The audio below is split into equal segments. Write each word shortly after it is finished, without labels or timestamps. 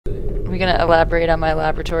we gonna elaborate on my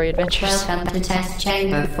laboratory adventures? Welcome to Test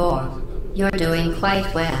Chamber 4. You're doing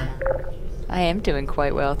quite well. I am doing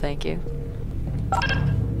quite well, thank you.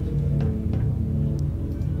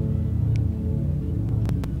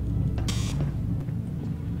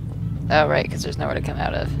 Oh, right, because there's nowhere to come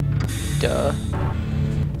out of. Duh.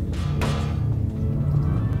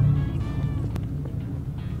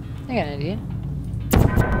 I got an idea.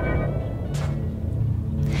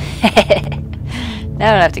 Now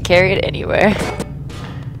I don't have to carry it anywhere.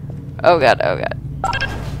 Oh god, oh god.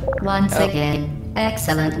 Once again,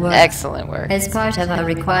 excellent work. Excellent work. As part of a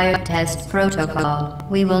required test protocol,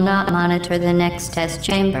 we will not monitor the next test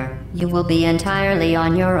chamber. You will be entirely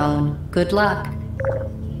on your own. Good luck.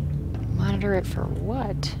 Monitor it for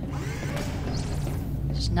what?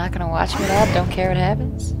 Just not gonna watch me at all? Don't care what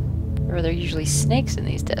happens? Or are there usually snakes in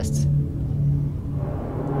these tests?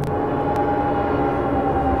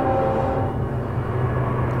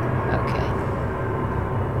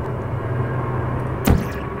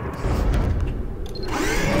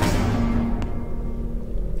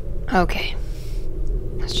 Okay,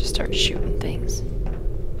 let's just start shooting things.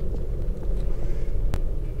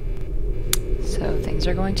 So things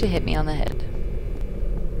are going to hit me on the head.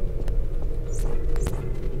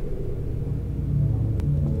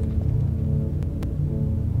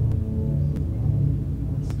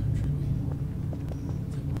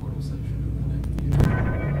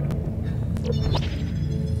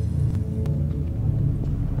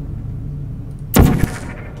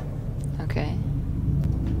 Okay.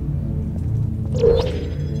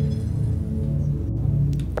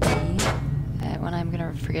 That one I'm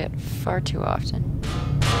gonna forget far too often.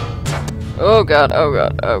 Oh god, oh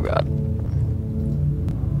god, oh god.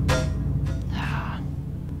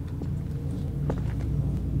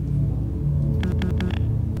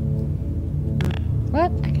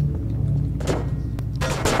 What?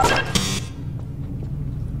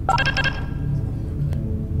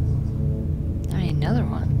 I need another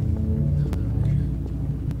one.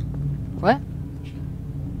 What?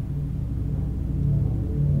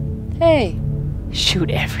 Hey! Shoot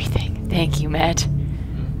everything. Thank you, Matt.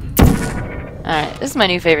 Alright, this is my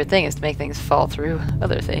new favorite thing, is to make things fall through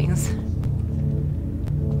other things.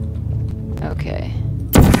 Okay.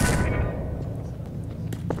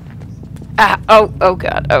 Ah! Oh! Oh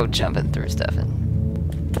god. Oh, jumping through stuff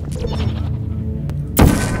and...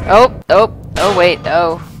 Oh! Oh! Oh wait,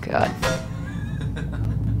 oh god.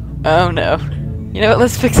 Oh no. You know what,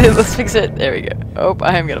 let's fix it, let's fix it. There we go. Oh,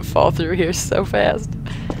 I am gonna fall through here so fast.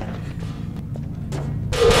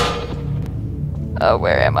 Oh,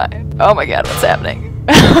 where am I? Oh my god, what's happening?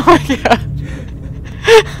 Oh my god.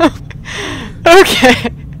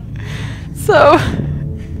 Okay. So...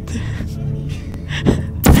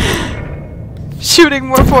 shooting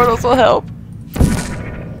more portals will help.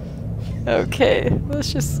 Okay,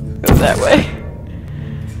 let's just go that way.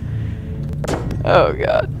 Oh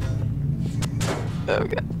god. Oh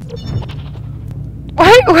god.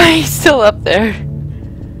 Why are you still up there?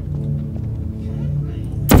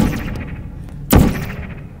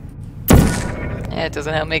 Yeah, it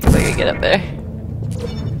doesn't help me because I can get up there.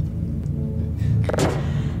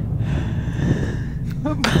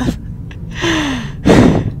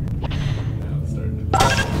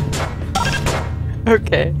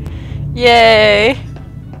 Okay. Yay!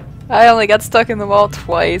 I only got stuck in the wall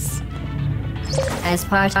twice. As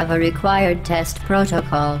part of a required test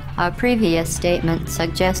protocol, our previous statement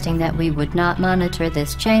suggesting that we would not monitor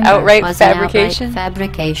this chamber Outright was fabrication? an outright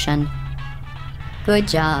fabrication. Good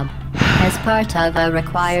job. As part of a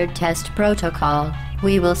required test protocol,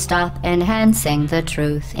 we will stop enhancing the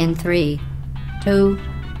truth in 3, 2...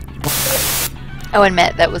 Oh, and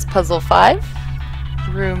Matt, that was puzzle 5?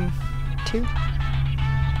 Room 2?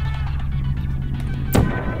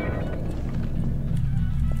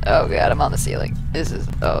 Oh god, I'm on the ceiling. This is,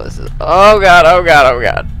 oh god, oh god, oh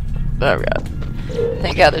god. Oh god.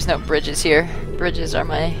 Thank god there's no bridges here. Bridges are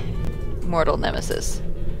my mortal nemesis.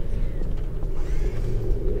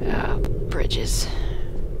 Ah, bridges.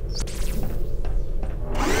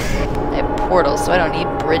 I have portals, so I don't need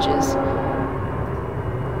bridges.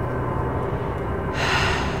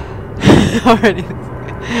 Already.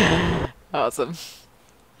 Awesome.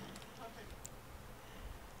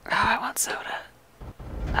 Oh, I want soda.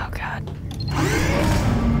 Oh god.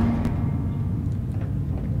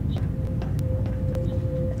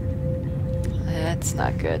 That's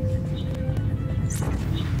not good.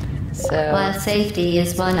 So... While safety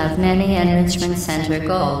is one of many Enrichment Center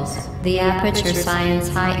goals, the Aperture Science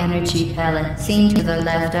high-energy pellet seen to the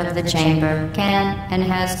left of the chamber can and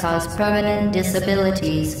has caused permanent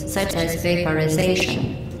disabilities such as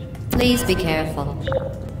vaporization. Please be careful.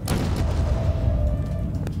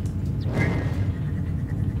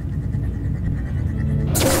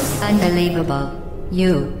 Unbelievable.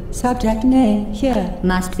 You Subject name here.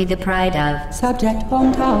 must be the pride of. Subject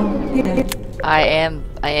hometown here. I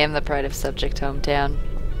am the pride of Subject Hometown.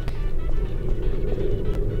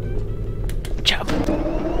 Jump.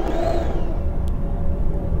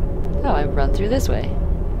 Oh, I run through this way.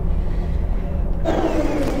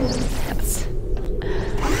 Yes.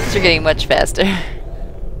 These are getting much faster.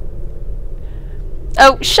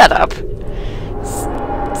 Oh, shut up.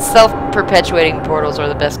 Self-perpetuating portals are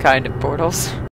the best kind of portals.